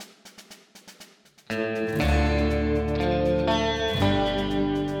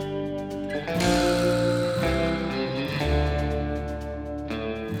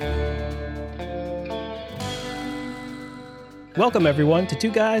Welcome, everyone, to Two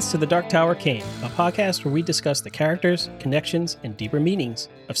Guys to the Dark Tower Came, a podcast where we discuss the characters, connections, and deeper meanings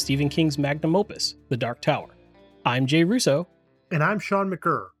of Stephen King's magnum opus, The Dark Tower. I'm Jay Russo. And I'm Sean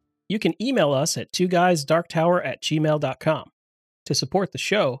McGurr. You can email us at twoguysdarktower@gmail.com. To support the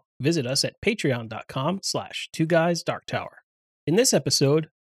show, visit us at patreon.com/twoguysdarktower. In this episode,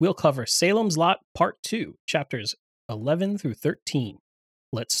 we'll cover Salem's Lot Part 2, chapters 11 through 13.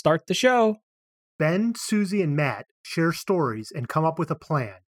 Let's start the show. Ben, Susie, and Matt share stories and come up with a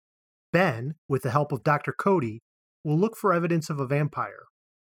plan. Ben, with the help of Dr. Cody, will look for evidence of a vampire.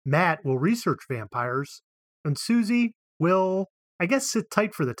 Matt will research vampires, and Susie will, I guess, sit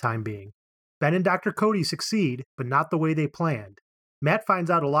tight for the time being. Ben and Dr. Cody succeed, but not the way they planned. Matt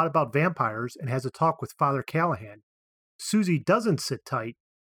finds out a lot about vampires and has a talk with Father Callahan. Susie doesn't sit tight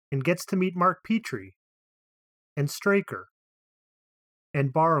and gets to meet Mark Petrie, and Straker,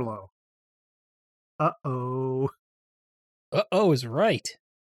 and Barlow. Uh-oh. Uh-oh is right.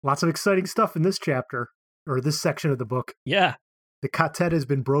 Lots of exciting stuff in this chapter, or this section of the book. Yeah. The quartet has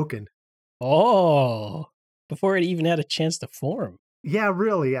been broken. Oh, before it even had a chance to form. Yeah,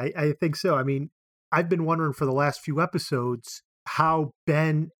 really, I think so. I mean, I've been wondering for the last few episodes how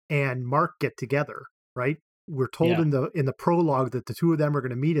Ben and Mark get together, right? We're told in the prologue that the two of them are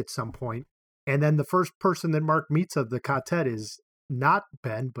going to meet at some point, and then the first person that Mark meets of the quartet is not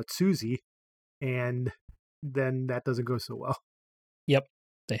Ben, but Susie, and then that doesn't go so well. Yep,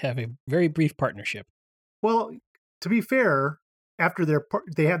 they have a very brief partnership. Well, to be fair, after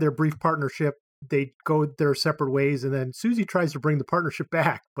they have their brief partnership, they go their separate ways, and then Susie tries to bring the partnership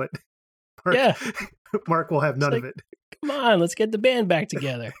back, but Mark will have none of it. Come on, let's get the band back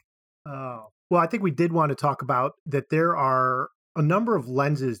together. Well, I think we did want to talk about that there are a number of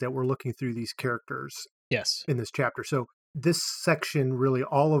lenses that we're looking through these characters in this chapter. So this section, really,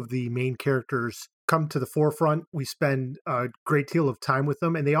 all of the main characters come to the forefront. We spend a great deal of time with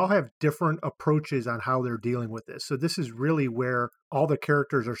them, and they all have different approaches on how they're dealing with this. So this is really where all the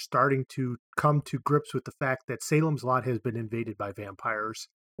characters are starting to come to grips with the fact that Salem's Lot has been invaded by vampires,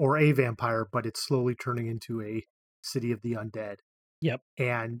 or a vampire, but it's slowly turning into a city of the undead. Yep.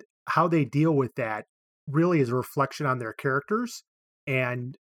 And how they deal with that really is a reflection on their characters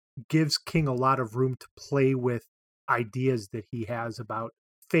and gives King a lot of room to play with ideas that he has about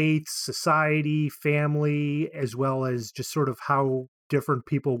faith, society, family, as well as just sort of how different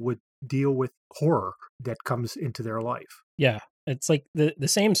people would deal with horror that comes into their life. Yeah, it's like the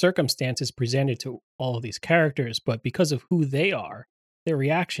same circumstances presented to all of these characters, but because of who they are, their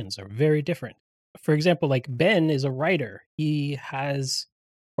reactions are very different. For example, like Ben is a writer. He has,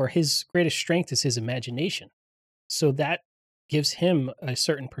 or his greatest strength is his imagination. So that gives him a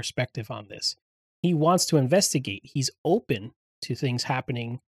certain perspective on this. He wants to investigate. He's open to things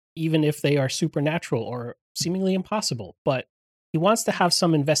happening, even if they are supernatural or seemingly impossible. But he wants to have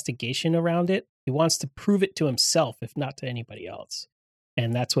some investigation around it. He wants to prove it to himself, if not to anybody else.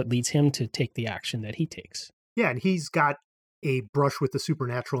 And that's what leads him to take the action that he takes. Yeah, and he's got a brush with the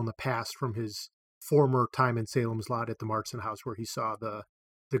supernatural in the past from his former time in Salem's Lot at the Marston house, where he saw the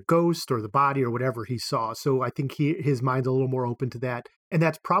ghost or the body or whatever he saw. So I think his mind's a little more open to that. And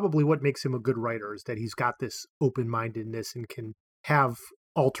that's probably what makes him a good writer, is that he's got this open-mindedness and can have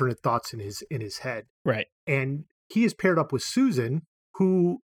alternate thoughts in his head. Right. And he is paired up with Susan,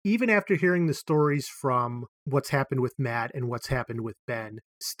 who, even after hearing the stories from what's happened with Matt and what's happened with Ben,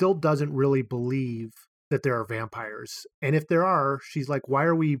 still doesn't really believe that there are vampires. And if there are, she's like, why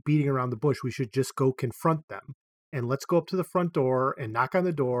are we beating around the bush? We should just go confront them. And let's go up to the front door and knock on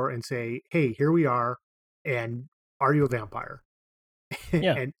the door and say, hey, here we are. And are you a vampire?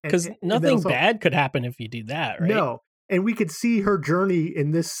 Yeah, because nothing bad could happen if you do that, right? No. And we could see her journey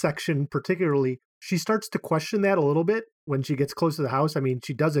in this section particularly. She starts to question that a little bit when she gets close to the house. I mean,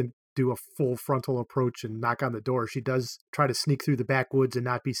 she doesn't do a full frontal approach and knock on the door. She does try to sneak through the backwoods and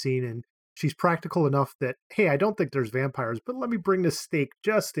not be seen. And she's practical enough that, hey, I don't think there's vampires, but let me bring this stake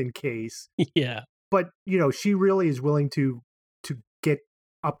just in case. Yeah. But, she really is willing to get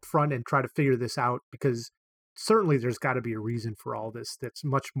up front and try to figure this out, because certainly there's got to be a reason for all this that's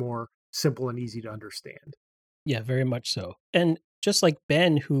much more simple and easy to understand. Yeah, very much so. And just like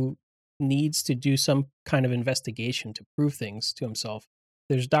Ben, who needs to do some kind of investigation to prove things to himself,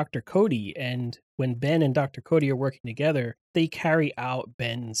 there's Dr. Cody. And when Ben and Dr. Cody are working together, they carry out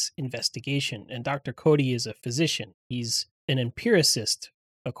Ben's investigation. And Dr. Cody is a physician. He's an empiricist,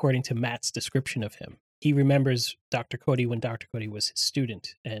 according to Matt's description of him. He remembers Dr. Cody when Dr. Cody was his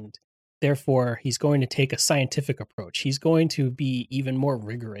student, and therefore he's going to take a scientific approach. He's going to be even more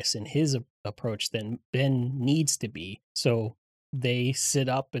rigorous in his approach than Ben needs to be. So they sit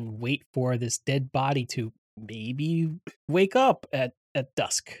up and wait for this dead body to maybe wake up at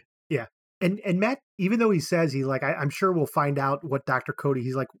dusk. Yeah. And Matt, even though he says he's like, I'm sure we'll find out what Dr. Cody,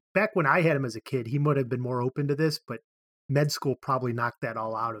 he's like, back when I had him as a kid, he would have been more open to this, but med school probably knocked that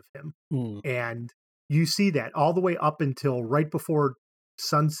all out of him. Hmm. And you see that all the way up until right before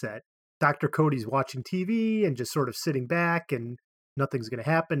sunset. Dr. Cody's watching TV and just sort of sitting back, and nothing's going to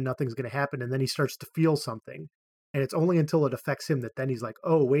happen. Nothing's going to happen. And then he starts to feel something. And it's only until it affects him that then he's like,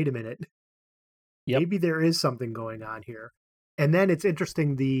 oh, wait a minute. Yep. Maybe there is something going on here. And then it's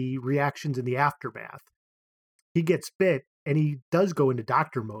interesting, the reactions in the aftermath. He gets bit and he does go into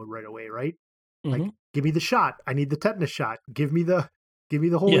doctor mode right away, right? Like, give me the shot. I need the tetanus shot. Give me the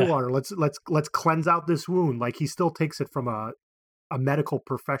holy water. Let's cleanse out this wound. Like, he still takes it from a medical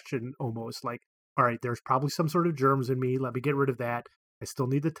profession almost. Like, all right, there's probably some sort of germs in me. Let me get rid of that. I still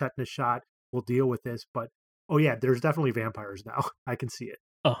need the tetanus shot. We'll deal with this. But oh yeah, there's definitely vampires now. I can see it.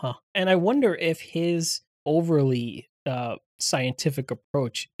 And I wonder if his overly scientific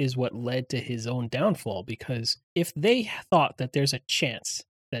approach is what led to his own downfall, because if they thought that there's a chance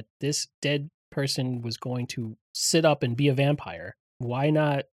that this dead person was going to sit up and be a vampire, why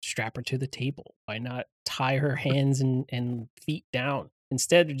not strap her to the table? Why not tie her hands and feet down?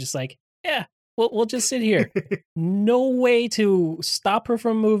 Instead, they're just like, yeah, we'll just sit here. No way to stop her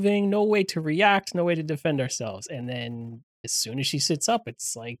from moving, no way to react, no way to defend ourselves. And then as soon as she sits up,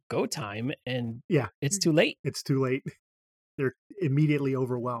 it's like go time, and yeah, it's too late. It's too late. They're immediately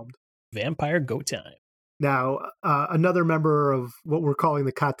overwhelmed. Vampire go time. Now, another member of what we're calling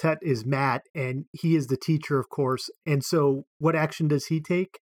the quartet is Matt, and he is the teacher, of course. And so what action does he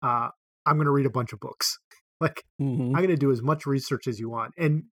take? I'm going to read a bunch of books. Like, I'm going to do as much research as you want.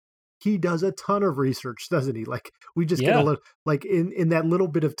 And he does a ton of research, doesn't he? Like, we just get a little, like, in that little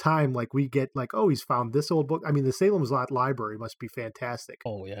bit of time, like, we get like, oh, he's found this old book. I mean, the Salem's Lot Library must be fantastic.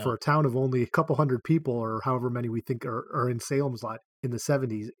 Oh, yeah. For a town of only a couple hundred people, or however many we think are in Salem's Lot in the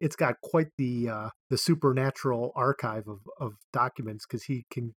 70s. It's got quite the supernatural archive of documents, because he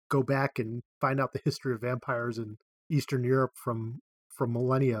can go back and find out the history of vampires in Eastern Europe from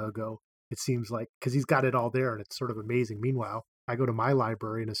millennia ago. It seems like, because he's got it all there, and it's sort of amazing. Meanwhile, I go to my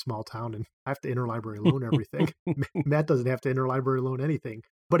library in a small town and I have to interlibrary loan everything. Matt doesn't have to interlibrary loan anything.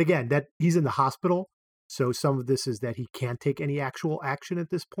 But again, that he's in the hospital, so some of this is that he can't take any actual action at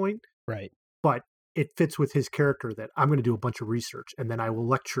this point. Right. But it fits with his character that I'm going to do a bunch of research and then I will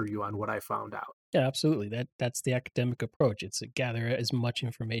lecture you on what I found out. Yeah, absolutely. That's the academic approach. It's to gather as much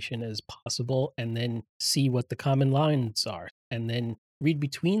information as possible and then see what the common lines are, and then read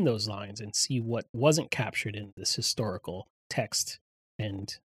between those lines and see what wasn't captured in this historical text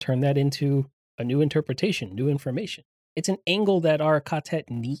and turn that into a new interpretation, new information. It's an angle that our quartet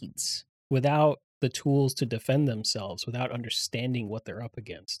needs. Without the tools to defend themselves, without understanding what they're up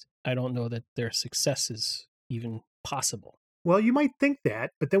against, I don't know that their success is even possible. Well, you might think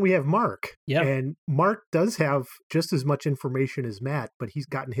that, but then we have Mark. Yeah. And Mark does have just as much information as Matt, but he's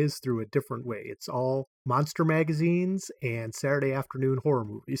gotten his through a different way. It's all monster magazines and Saturday afternoon horror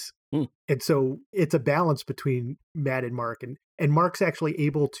movies. And so it's a balance between Matt and Mark. And Mark's actually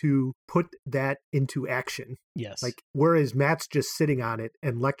able to put that into action. Yes. Like, whereas Matt's just sitting on it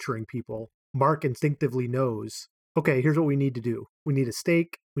and lecturing people, Mark instinctively knows, okay, here's what we need to do. We need a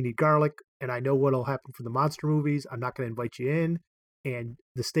steak, we need garlic, and I know what'll happen for the monster movies. I'm not going to invite you in. And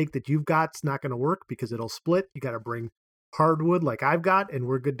the steak that you've got's not going to work because it'll split. You got to bring hardwood like I've got, and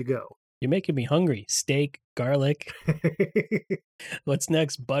we're good to go. You're making me hungry. Steak, garlic. What's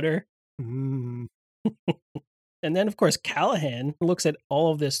next? Butter. Mm. And then, of course, Callahan looks at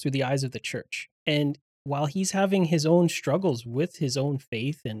all of this through the eyes of the church. And while he's having his own struggles with his own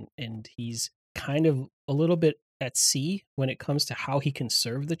faith, and he's kind of a little bit at sea when it comes to how he can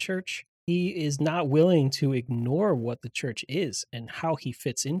serve the church, he is not willing to ignore what the church is and how he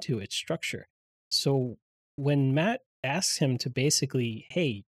fits into its structure. So when Matt asks him to basically,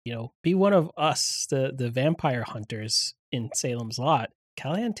 hey, be one of us, the vampire hunters in Salem's Lot,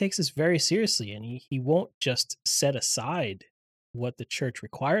 Callahan takes this very seriously, and he won't just set aside what the church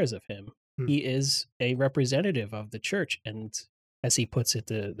requires of him. He is a representative of the church, and as he puts it,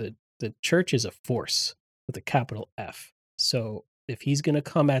 the church is a force with a capital F. So if he's going to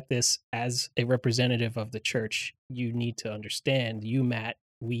come at this as a representative of the church, you need to understand, you, Matt,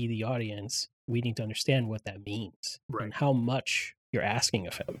 we, the audience, we need to understand what that means, right, and how much you're asking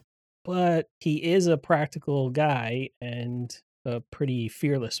of him. But he is a practical guy and a pretty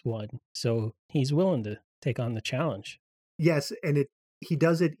fearless one, so he's willing to take on the challenge. Yes, and he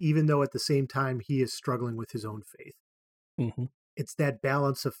does it even though at the same time he is struggling with his own faith. Mm-hmm. It's that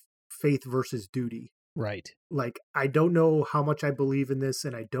balance of faith versus duty. Right. Like, I don't know how much I believe in this,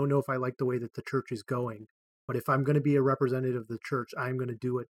 and I don't know if I like the way that the church is going, But if I'm going to be a representative of the church, I'm going to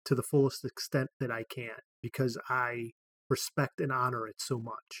do it to the fullest extent that I can because I respect and honor it so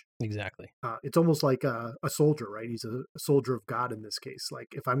much. Exactly. It's almost like a soldier, right? He's a soldier of God in this case. Like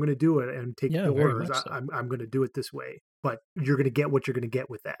if I'm going to do it and take Yeah, the very orders, much so. I'm going to do it this way. But you're going to get what you're going to get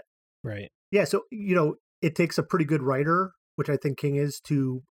with that. Right. Yeah. So it takes a pretty good writer, which I think King is,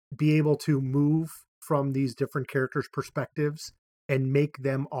 to be able to move from these different characters' perspectives and make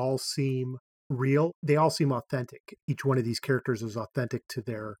them all seem real. They all seem authentic. Each one of these characters is authentic to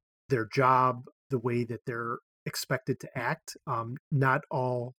their job, the way that they're expected to act. Not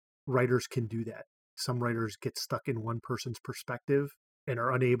all writers can do that. Some writers get stuck in one person's perspective and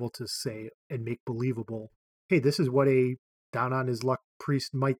are unable to say and make believable, hey, this is what a down on his luck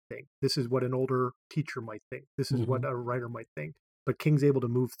priest might think. This is what an older teacher might think. This is what a writer might think. But King's able to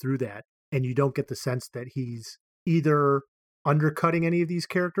move through that, and you don't get the sense that he's either undercutting any of these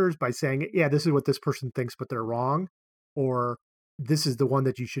characters by saying, yeah, this is what this person thinks, but they're wrong, or this is the one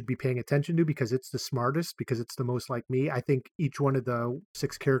that you should be paying attention to because it's the smartest, because it's the most like me. I think each one of the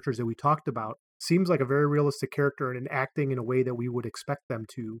 6 characters that we talked about seems like a very realistic character and acting in a way that we would expect them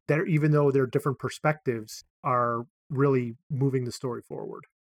to, that even though they're different perspectives, are really moving the story forward.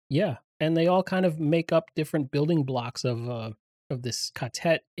 Yeah, and they all kind of make up different building blocks of this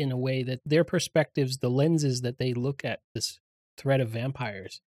quartet in a way that their perspectives, the lenses that they look at this threat of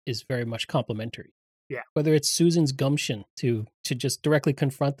vampires, is very much complementary. Yeah. Whether it's Susan's gumption to just directly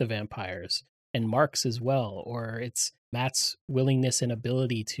confront the vampires, and Mark's as well, or it's Matt's willingness and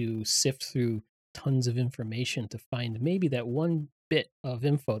ability to sift through tons of information to find maybe that one bit of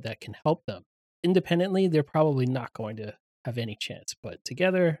info that can help them. Independently, they're probably not going to have any chance, but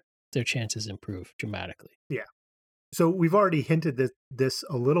together, their chances improve dramatically. Yeah. So we've already hinted this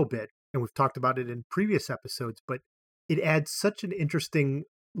a little bit, and we've talked about it in previous episodes, but it adds such an interesting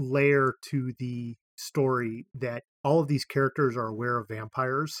layer to the story that all of these characters are aware of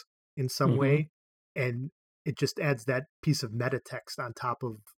vampires in some way, and it just adds that piece of meta text on top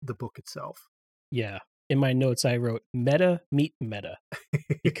of the book itself. Yeah. In my notes, I wrote meta meet meta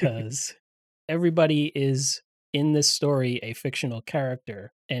because everybody is in this story a fictional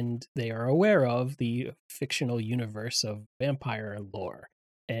character, and they are aware of the fictional universe of vampire lore.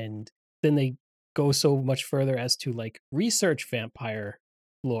 And then they go so much further as to like research vampire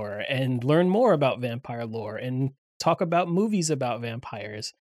lore and learn more about vampire lore and talk about movies about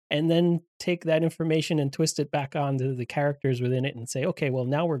vampires, and then take that information and twist it back onto the characters within it and say, okay, well,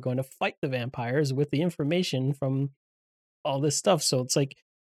 now we're going to fight the vampires with the information from all this stuff. So it's like,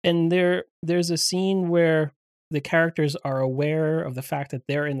 and there's a scene where the characters are aware of the fact that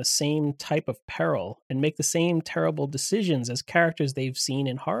they're in the same type of peril and make the same terrible decisions as characters they've seen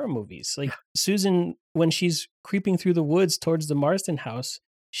in horror movies. Like Susan, when she's creeping through the woods towards the Marsden house,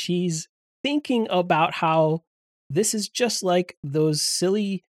 she's thinking about how this is just like those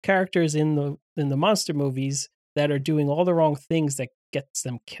silly characters in the monster movies that are doing all the wrong things that gets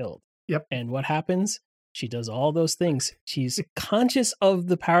them killed. Yep. And what happens? She does all those things. She's conscious of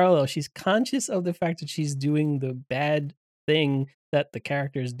the parallel. She's conscious of the fact that she's doing the bad thing that the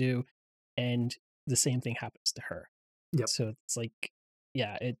characters do, and the same thing happens to her. Yep. So it's like,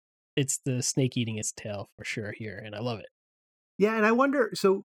 yeah, it's the snake eating its tail for sure here, and I love it. Yeah, and I wonder,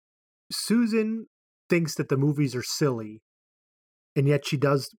 so Susan thinks that the movies are silly, and yet she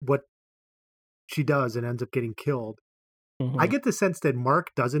does what she does and ends up getting killed. I get the sense that Mark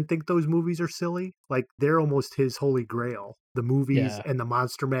doesn't think those movies are silly. Like they're almost his holy grail. The movies and the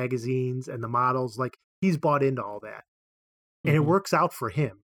monster magazines and the models, like he's bought into all that. And it works out for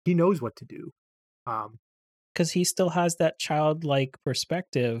him. He knows what to do. Because he still has that childlike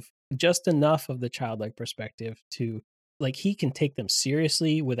perspective, just enough of the childlike perspective to, like, he can take them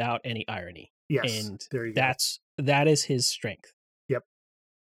seriously without any irony. Yes, And there you go. that is his strength. Yep.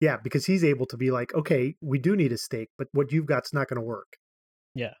 Yeah, because he's able to be like, okay, we do need a stake, but what you've got's not going to work.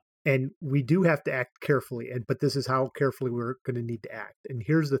 Yeah. And we do have to act carefully, but this is how carefully we're going to need to act. And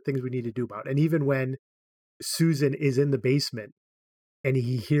here's the things we need to do about it. And even when Susan is in the basement and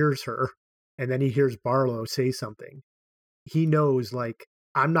he hears her, and then he hears Barlow say something, he knows, like,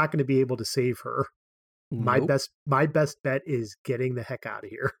 I'm not going to be able to save her. Nope. My best bet is getting the heck out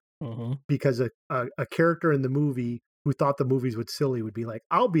of here. Because a character in the movie who thought the movies would silly would be like,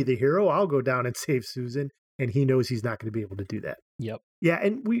 I'll be the hero. I'll go down and save Susan. And he knows he's not going to be able to do that. Yep. Yeah.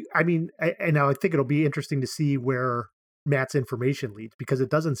 And I think it'll be interesting to see where Matt's information leads, because it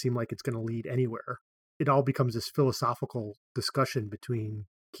doesn't seem like it's going to lead anywhere. It all becomes this philosophical discussion between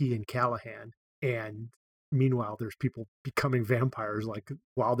Key and Callahan. And meanwhile, there's people becoming vampires, like,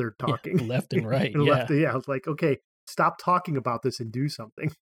 while they're talking. Left and right. I was like, okay, stop talking about this and do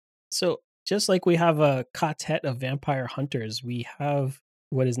something. So just like we have a quartet of vampire hunters, we have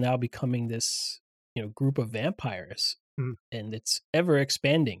what is now becoming this, group of vampires, Mm. and it's ever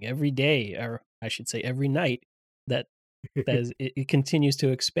expanding every day, or I should say every night. That it continues to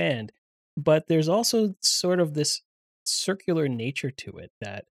expand, but there's also sort of this circular nature to it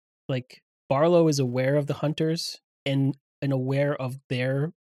that, like, Barlow is aware of the hunters and aware of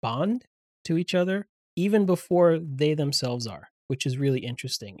their bond to each other even before they themselves are, which is really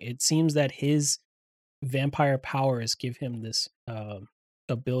interesting. It seems that his vampire powers give him this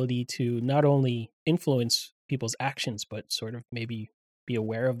ability to not only influence people's actions, but sort of maybe be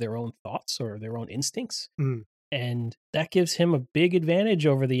aware of their own thoughts or their own instincts. Mm. And that gives him a big advantage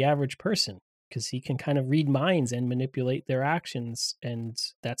over the average person because he can kind of read minds and manipulate their actions. And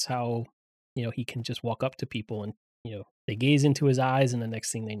that's how, he can just walk up to people and, they gaze into his eyes and the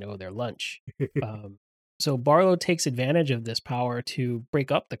next thing they know, they're lunch. Um, so Barlow takes advantage of this power to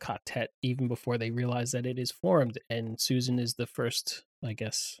break up the quartet even before they realize that it is formed. And Susan is the first, I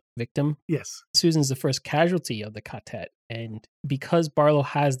guess, victim. Yes. Susan's the first casualty of the quartet. And because Barlow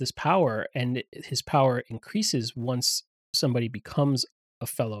has this power and his power increases once somebody becomes a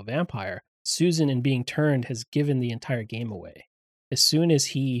fellow vampire, Susan, in being turned, has given the entire game away. As soon as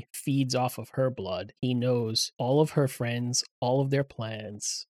he feeds off of her blood, he knows all of her friends, all of their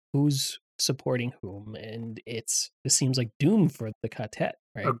plans, who's supporting whom, and it seems like doom for the quartet,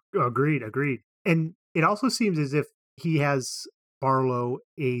 right? Agreed. And it also seems as if he has, Barlow,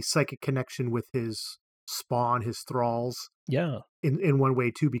 a psychic connection with his spawn, his thralls. Yeah. In one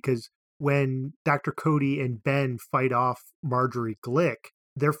way too, because when Dr. Cody and Ben fight off Marjorie Glick,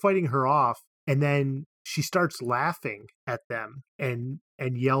 they're fighting her off, and then she starts laughing at them and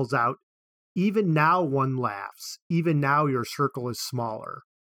yells out, "Even now one laughs. Even now your circle is smaller."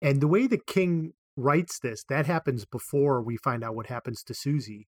 And the way the king writes this, that happens before we find out what happens to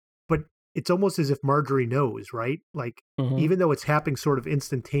Susie. But it's almost as if Marjorie knows, right? Like, even though it's happening sort of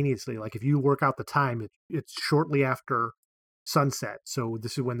instantaneously, like if you work out the time, it's shortly after sunset. So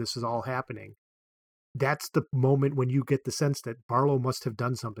this is when this is all happening. That's the moment when you get the sense that Barlow must have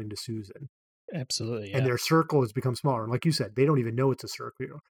done something to Susan. Absolutely, yeah. And their circle has become smaller. And like you said, they don't even know it's a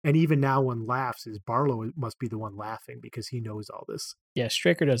circle. And even now one laughs, is Barlow must be the one laughing because he knows all this. Yeah,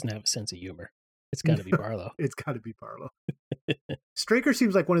 Straker doesn't have a sense of humor. It's got to be Barlow. It's got to be Barlow. Straker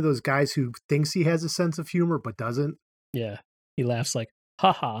seems like one of those guys who thinks he has a sense of humor but doesn't. Yeah, he laughs like,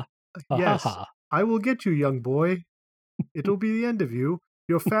 ha ha, ha yes, ha. I will get you, young boy. It'll be the end of you.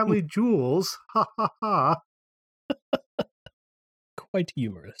 Your family jewels. Ha ha ha. Quite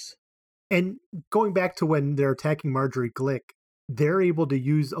humorous. And going back to when they're attacking Marjorie Glick, they're able to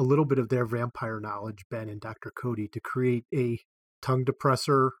use a little bit of their vampire knowledge, Ben and Dr. Cody, to create a tongue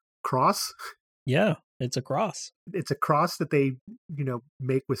depressor cross. Yeah, it's a cross. It's a cross that they,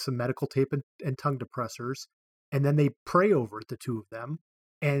 make with some medical tape and tongue depressors. And then they pray over it, the two of them.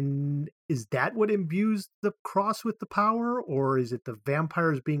 And is that what imbues the cross with the power? Or is it the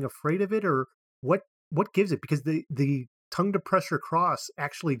vampires being afraid of it? Or what gives it? Because the tongue depressor cross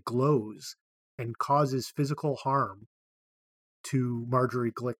actually glows and causes physical harm to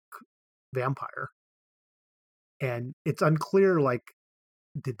Marjorie Glick vampire. And it's unclear, like,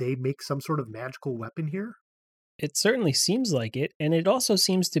 did they make some sort of magical weapon here? It certainly seems like it. And it also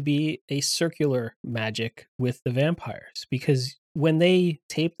seems to be a circular magic with the vampires, because when they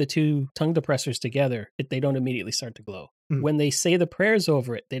tape the two tongue depressors together, they don't immediately start to glow. When they say the prayers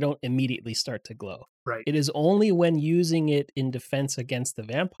over it, they don't immediately start to glow. Right. It is only when using it in defense against the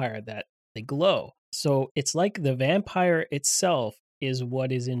vampire that they glow. So it's like the vampire itself is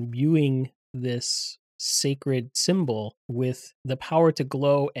what is imbuing this sacred symbol with the power to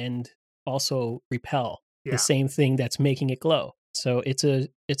glow and also repel. Yeah. The same thing that's making it glow. So it's a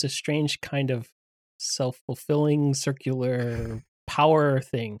strange kind of self-fulfilling circular power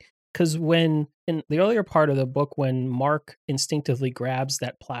thing. Because when in the earlier part of the book, when Mark instinctively grabs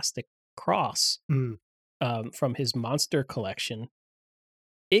that plastic cross from his monster collection,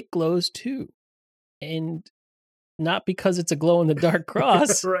 it glows too. And not because it's a glow-in-the-dark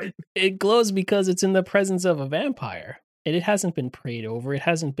cross. Right. It glows because it's in the presence of a vampire. And it hasn't been prayed over. It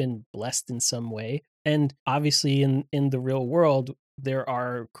hasn't been blessed in some way. And obviously in the real world, there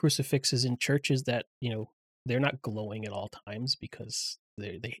are crucifixes in churches that, they're not glowing at all times because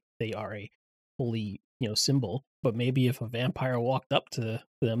they are a holy, symbol. But maybe if a vampire walked up to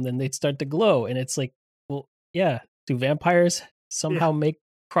them, then they'd start to glow. And it's like, well, yeah, do vampires somehow make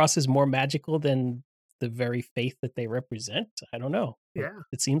crosses more magical than the very faith that they represent? I don't know. Yeah.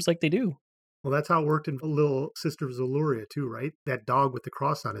 It seems like they do. Well, that's how it worked in Little Sister of Zaluria too, right? That dog with the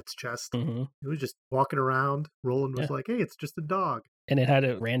cross on its chest. Mm-hmm. It was just walking around. Roland was like, "Hey, it's just a dog." And it had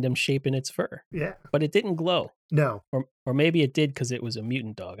a random shape in its fur, Yeah. but it didn't glow. No. Or maybe it did because it was a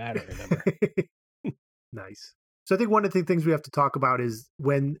mutant dog. I don't remember. Nice. So I think one of the things we have to talk about is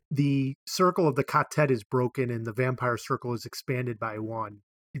when the circle of the Katet is broken and the vampire circle is expanded by one,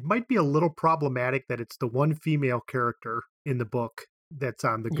 it might be a little problematic that it's the one female character in the book that's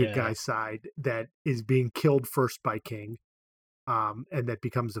on the good Yeah. guy's side that is being killed first by King, and that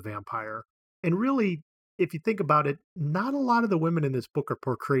becomes a vampire. And really, if you think about it, not a lot of the women in this book are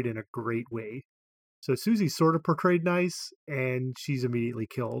portrayed in a great way. So Susie's sort of portrayed nice, and she's immediately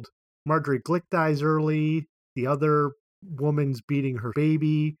killed. Marjorie Glick dies early. The other woman's beating her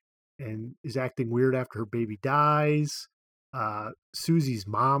baby and is acting weird after her baby dies. Susie's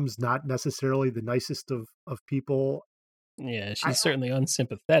mom's not necessarily the nicest of people. Yeah, she's certainly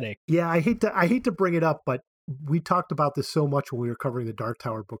unsympathetic. Yeah, I hate to bring it up, but we talked about this so much when we were covering the Dark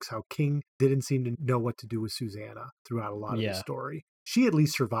Tower books, how King didn't seem to know what to do with Susanna throughout a lot of the story. She at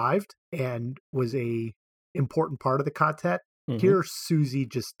least survived and was a important part of the Katet. Here, Susie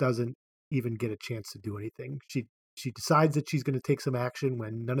just doesn't even get a chance to do anything. She decides that she's going to take some action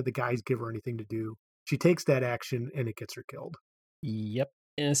when none of the guys give her anything to do. She takes that action and it gets her killed. Yep.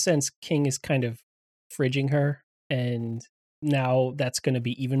 In a sense, King is kind of fridging her, and now that's going to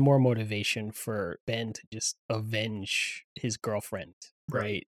be even more motivation for Ben to just avenge his girlfriend,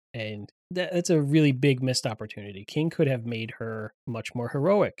 right? And that's a really big missed opportunity. King could have made her much more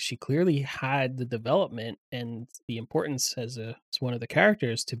heroic. She clearly had the development and the importance as one of the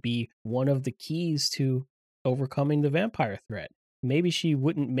characters to be one of the keys to overcoming the vampire threat. Maybe she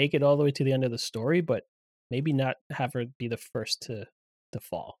wouldn't make it all the way to the end of the story, but maybe not have her be the first to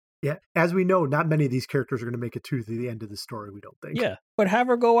fall. Yeah, as we know, not many of these characters are going to make it to the end of the story, we don't think. Yeah, but have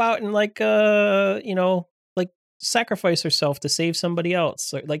her go out and like sacrifice herself to save somebody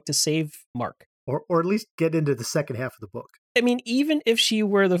else, or like to save Mark. Or at least get into the second half of the book. I mean, even if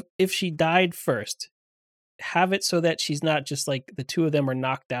she died first, have it so that she's not just like the two of them are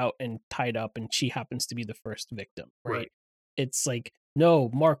knocked out and tied up and she happens to be the first victim, right? It's like,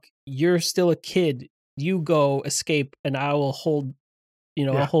 no, Mark, you're still a kid. You go escape and I will hold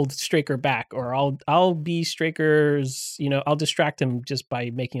I'll hold Straker back, or I'll be Straker's, I'll distract him just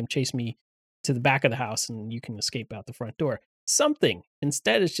by making him chase me to the back of the house and you can escape out the front door. Something.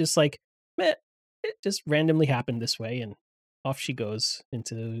 Instead, it's just like, meh, it just randomly happened this way and off she goes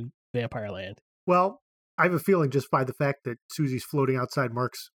into Vampire Land. Well, I have a feeling just by the fact that Susie's floating outside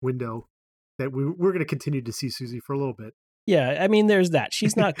Mark's window that we're going to continue to see Susie for a little bit. Yeah, I mean, there's that.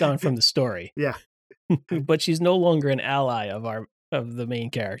 She's not gone from the story. Yeah. But she's no longer an ally of the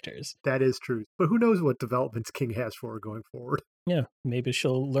main characters. That is true. But who knows what developments King has for her going forward. Yeah, maybe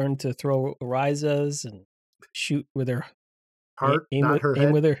she'll learn to throw Arizas and shoot with her heart, aim not with, her aim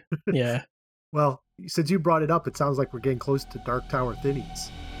head. with her. Yeah. Well, since you brought it up, it sounds like we're getting close to Dark Tower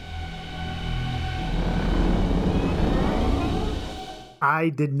Thinnies.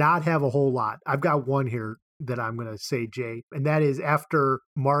 I did not have a whole lot. I've got one here that I'm going to say, Jay, and that is after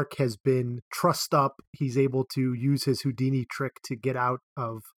Mark has been trussed up, he's able to use his Houdini trick to get out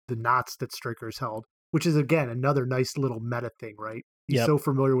of the knots that Straker's held, which is, again, another nice little meta thing, right? He's so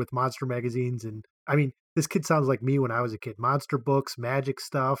familiar with monster magazines. And I mean, this kid sounds like me when I was a kid. Monster books, magic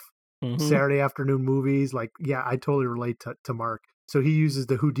stuff, Saturday afternoon movies. Like, yeah, I totally relate to Mark. So he uses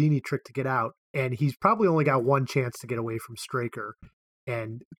the Houdini trick to get out, and he's probably only got one chance to get away from Straker.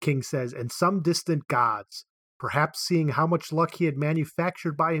 And King says, and some distant gods, perhaps seeing how much luck he had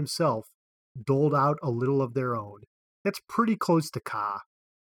manufactured by himself, doled out a little of their own. That's pretty close to Ka.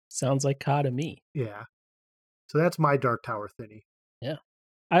 Sounds like Ka to me. Yeah. So that's my Dark Tower Thinny. Yeah.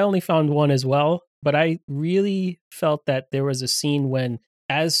 I only found one as well, but I really felt that there was a scene when,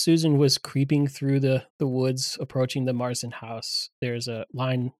 as Susan was creeping through the woods, approaching the Marsden house, there's a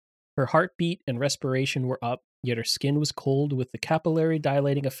line, her heartbeat and respiration were up, yet her skin was cold with the capillary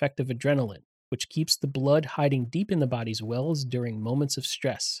dilating effect of adrenaline, which keeps the blood hiding deep in the body's wells during moments of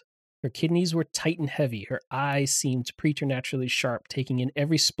stress. Her kidneys were tight and heavy. Her eyes seemed preternaturally sharp, taking in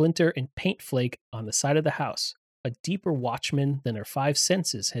every splinter and paint flake on the side of the house. A deeper watchman than her five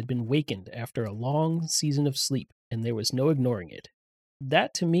senses had been wakened after a long season of sleep, and there was no ignoring it.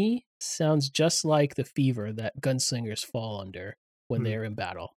 That, to me, sounds just like the fever that gunslingers fall under when they're in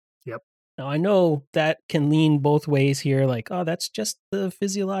battle. Yep. Now, I know that can lean both ways here, like, oh, that's just the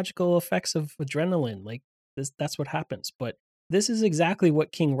physiological effects of adrenaline. Like, that's what happens. But this is exactly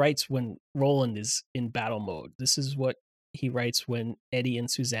what King writes when Roland is in battle mode. This is what he writes when Eddie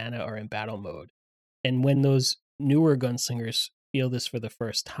and Susanna are in battle mode. And when those newer gunslingers feel this for the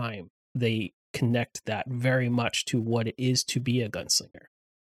first time, they connect that very much to what it is to be a gunslinger.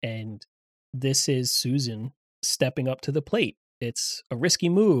 And this is Susan stepping up to the plate. It's a risky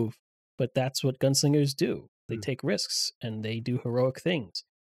move, but that's what gunslingers do. They Mm. take risks and they do heroic things.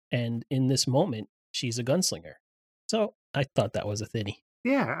 And in this moment, she's a gunslinger. So I thought that was a thinny.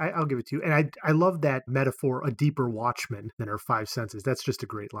 Yeah, I'll give it to you. And I love that metaphor, a deeper watchman than her five senses. That's just a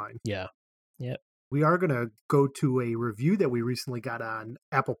great line. Yeah. Yep. We are going to go to a review that we recently got on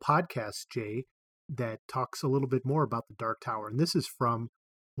Apple Podcasts, Jay, that talks a little bit more about the Dark Tower. And this is from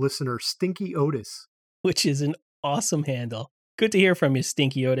listener Stinky Otis. Which is an awesome handle. Good to hear from you,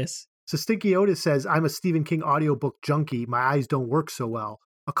 Stinky Otis. So Stinky Otis says, I'm a Stephen King audiobook junkie. My eyes don't work so well.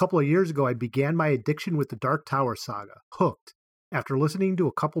 A couple of years ago, I began my addiction with the Dark Tower saga, Hooked. After listening to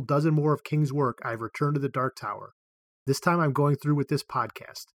a couple dozen more of King's work, I've returned to the Dark Tower. This time I'm going through with this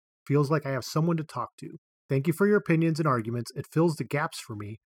podcast. Feels like I have someone to talk to. Thank you for your opinions and arguments. It fills the gaps for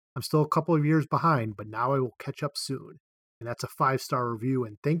me. I'm still a couple of years behind, but now I will catch up soon. And that's a 5-star review,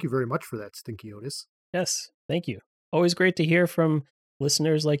 and thank you very much for that, Stinky Otis. Yes, thank you. Always great to hear from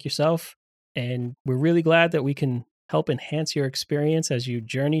listeners like yourself, and we're really glad that we can help enhance your experience as you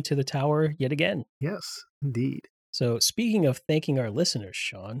journey to the tower yet again. Yes, indeed. So, speaking of thanking our listeners,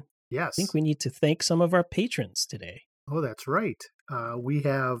 Sean, Yes. I think we need to thank some of our patrons today. Oh, that's right. We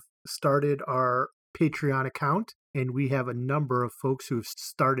have started our Patreon account, and we have a number of folks who have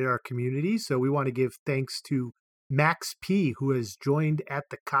started our community. So we want to give thanks to Max P, who has joined at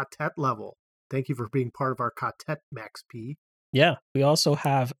the Quartet level. Thank you for being part of our Quartet, Max P. Yeah, we also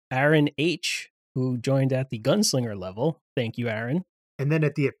have Aaron H, who joined at the Gunslinger level. Thank you, Aaron. And then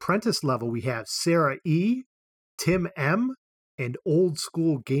at the Apprentice level, we have Sarah E, Tim M, and Old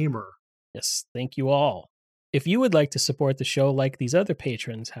School Gamer. Yes, thank you all. If you would like to support the show like these other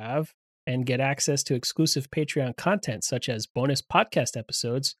patrons have and get access to exclusive Patreon content such as bonus podcast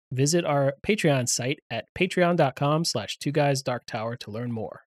episodes, visit our Patreon site at patreon.com/2guysdarktower to learn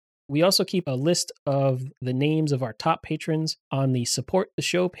more. We also keep a list of the names of our top patrons on the support the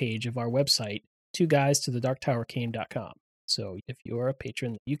show page of our website, 2guystothedarktowercame.com. So if you're a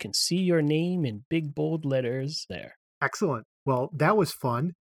patron, you can see your name in big bold letters there. Excellent. Well, that was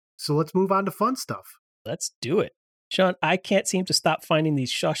fun. So let's move on to fun stuff. Let's do it. Sean, I can't seem to stop finding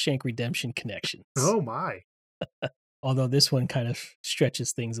these Shawshank Redemption connections. Oh, my. Although this one kind of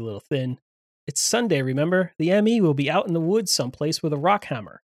stretches things a little thin. It's Sunday, remember? The ME will be out in the woods someplace with a rock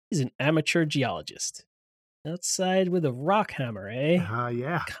hammer. He's an amateur geologist. Outside with a rock hammer, eh?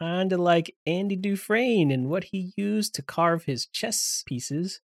 Yeah. Kind of like Andy Dufresne and what he used to carve his chess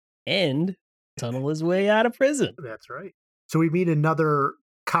pieces and tunnel his way out of prison. That's right. So we meet another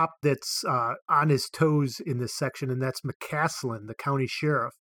cop that's on his toes in this section, and that's McCaslin, the county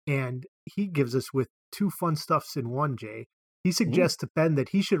sheriff. And he gives us with two fun stuffs in one, Jay. He suggests to Ben that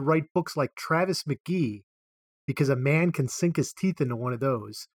he should write books like Travis McGee because a man can sink his teeth into one of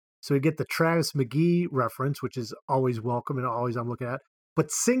those. So we get the Travis McGee reference, which is always welcome and always I'm looking at. But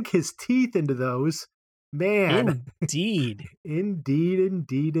sink his teeth into those, man. Indeed.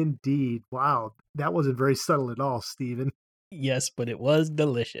 Indeed. Wow. That wasn't very subtle at all, Stephen. Yes, but it was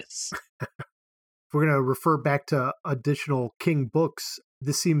delicious. If we're going to refer back to additional King books,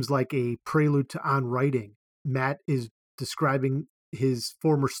 this seems like a prelude to On Writing. Matt is describing his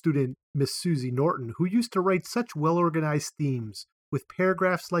former student, Miss Susie Norton, who used to write such well-organized themes with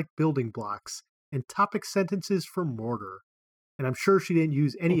paragraphs like building blocks and topic sentences for mortar. And I'm sure she didn't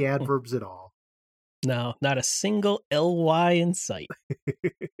use any adverbs at all. No, not a single LY in sight.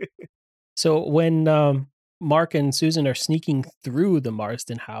 So when Mark and Susan are sneaking through the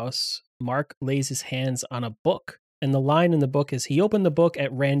Marsden house, Mark lays his hands on a book. And the line in the book is, he opened the book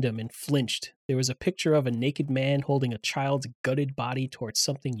at random and flinched. There was a picture of a naked man holding a child's gutted body towards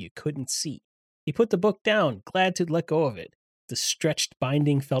something you couldn't see. He put the book down, glad to let go of it. The stretched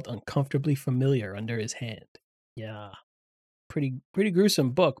binding felt uncomfortably familiar under his hand. Yeah, pretty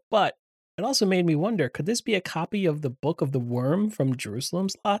gruesome book, but it also made me wonder, could this be a copy of the Book of the Worm from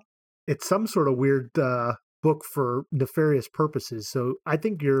Jerusalem's Lot? It's some sort of weird book for nefarious purposes, so I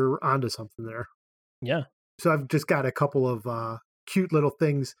think you're onto something there. Yeah. So I've just got a couple of cute little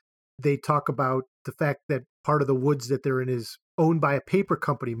things. They talk about the fact that part of the woods that they're in is owned by a paper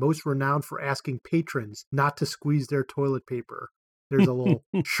company most renowned for asking patrons not to squeeze their toilet paper. There's a little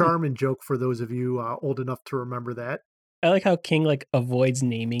Charmin joke for those of you old enough to remember that. I like how King avoids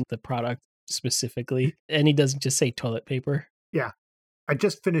naming the product specifically, and he doesn't just say toilet paper. Yeah. I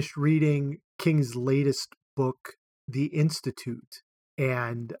just finished reading King's latest book, The Institute.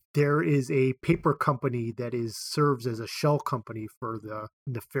 And there is a paper company that serves as a shell company for the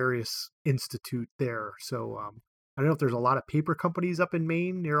nefarious institute there. So I don't know if there's a lot of paper companies up in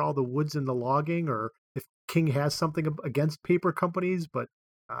Maine near all the woods and the logging, or if King has something against paper companies, but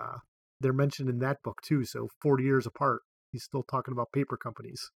they're mentioned in that book too. So 40 years apart. He's still talking about paper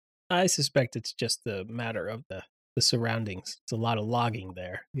companies. I suspect it's just the matter of the surroundings. It's a lot of logging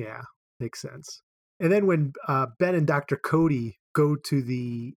there. Yeah, makes sense. And then when Ben and Dr. Cody go to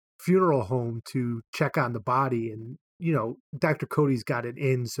the funeral home to check on the body, and, Dr. Cody's got it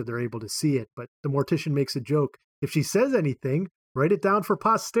in so they're able to see it, but the mortician makes a joke. If she says anything, write it down for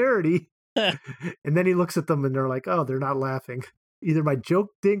posterity. And then he looks at them and they're like, oh, they're not laughing. Either my joke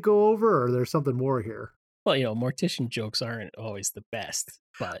didn't go over or there's something more here. Well, mortician jokes aren't always the best,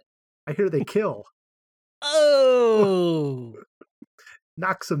 but I hear they kill. Oh!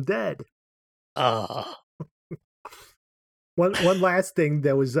 Knocks them dead. Oh. One last thing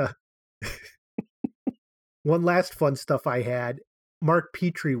that was one last fun stuff I had. Mark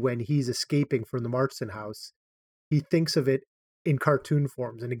Petrie, when he's escaping from the Marston house, he thinks of it in cartoon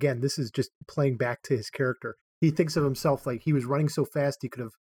forms. And again, this is just playing back to his character. He thinks of himself like he was running so fast he could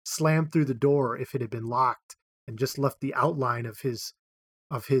have slammed through the door if it had been locked and just left the outline of his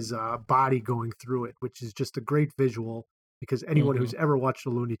body going through it, which is just a great visual because anyone who's ever watched a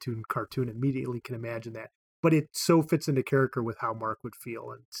Looney Tune cartoon immediately can imagine that. But it so fits into character with how Mark would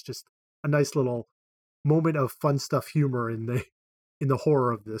feel. And it's just a nice little moment of fun stuff humor in the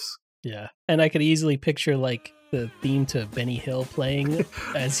horror of this. Yeah. And I could easily picture like the theme to Benny Hill playing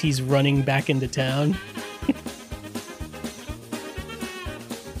as he's running back into town.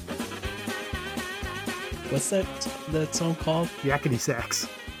 What's that song called? Yakety Sax.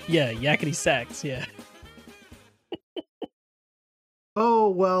 Yeah, Yakety Sax, yeah. Oh,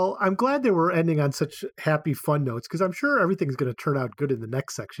 well, I'm glad that we're ending on such happy, fun notes because I'm sure everything's going to turn out good in the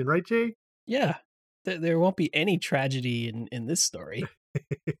next section, right, Jay? Yeah. There won't be any tragedy in this story.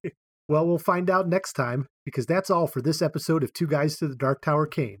 Well, we'll find out next time because that's all for this episode of Two Guys to the Dark Tower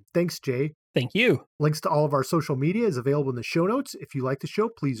Came. Thanks, Jay. Thank you. Links to all of our social media is available in the show notes. If you like the show,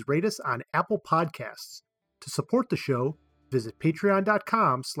 please rate us on Apple Podcasts. To support the show, visit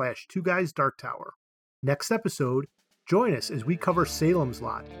patreon.com/2guysdarktower. Next episode, join us as we cover Salem's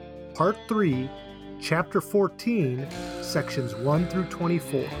Lot, Part 3, Chapter 14, Sections 1 through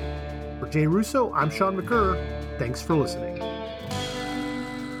 24. For Jay Russo, I'm Sean McCurr. Thanks for listening.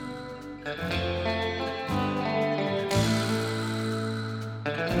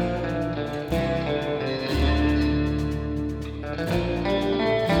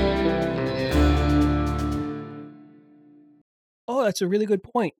 Oh, that's a really good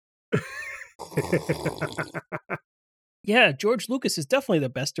point. Yeah, George Lucas is definitely the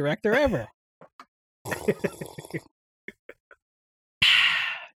best director ever.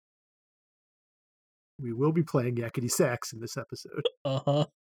 We will be playing Yakety Sax in this episode. Uh-huh.